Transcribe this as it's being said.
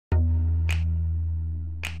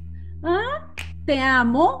Te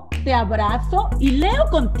amo, te abrazo y leo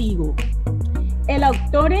contigo. El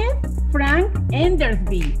autor es Frank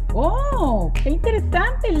Endersby. ¡Oh, qué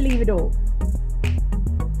interesante el libro!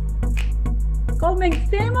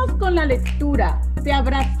 Comencemos con la lectura. Te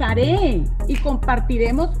abrazaré y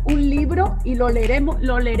compartiremos un libro y lo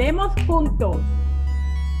leeremos juntos.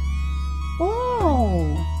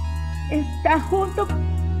 ¡Oh! Está junto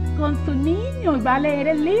con su niño y va a leer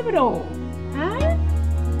el libro. ¿Ah?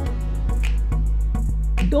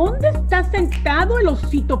 ¿Dónde está sentado el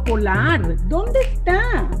osito polar? ¿Dónde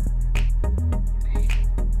está?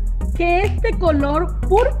 ¿Qué es de color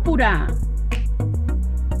púrpura?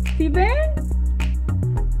 ¿Sí ven?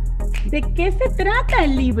 ¿De qué se trata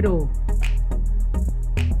el libro?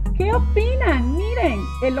 ¿Qué opinan? Miren,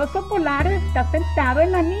 el oso polar está sentado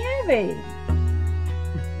en la nieve.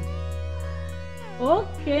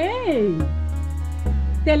 Ok.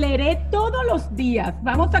 Te leeré todos los días.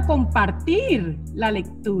 Vamos a compartir la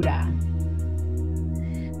lectura.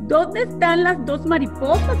 ¿Dónde están las dos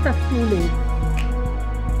mariposas azules?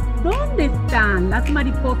 ¿Dónde están? Las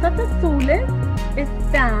mariposas azules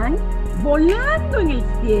están volando en el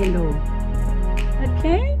cielo.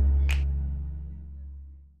 ¿Ok?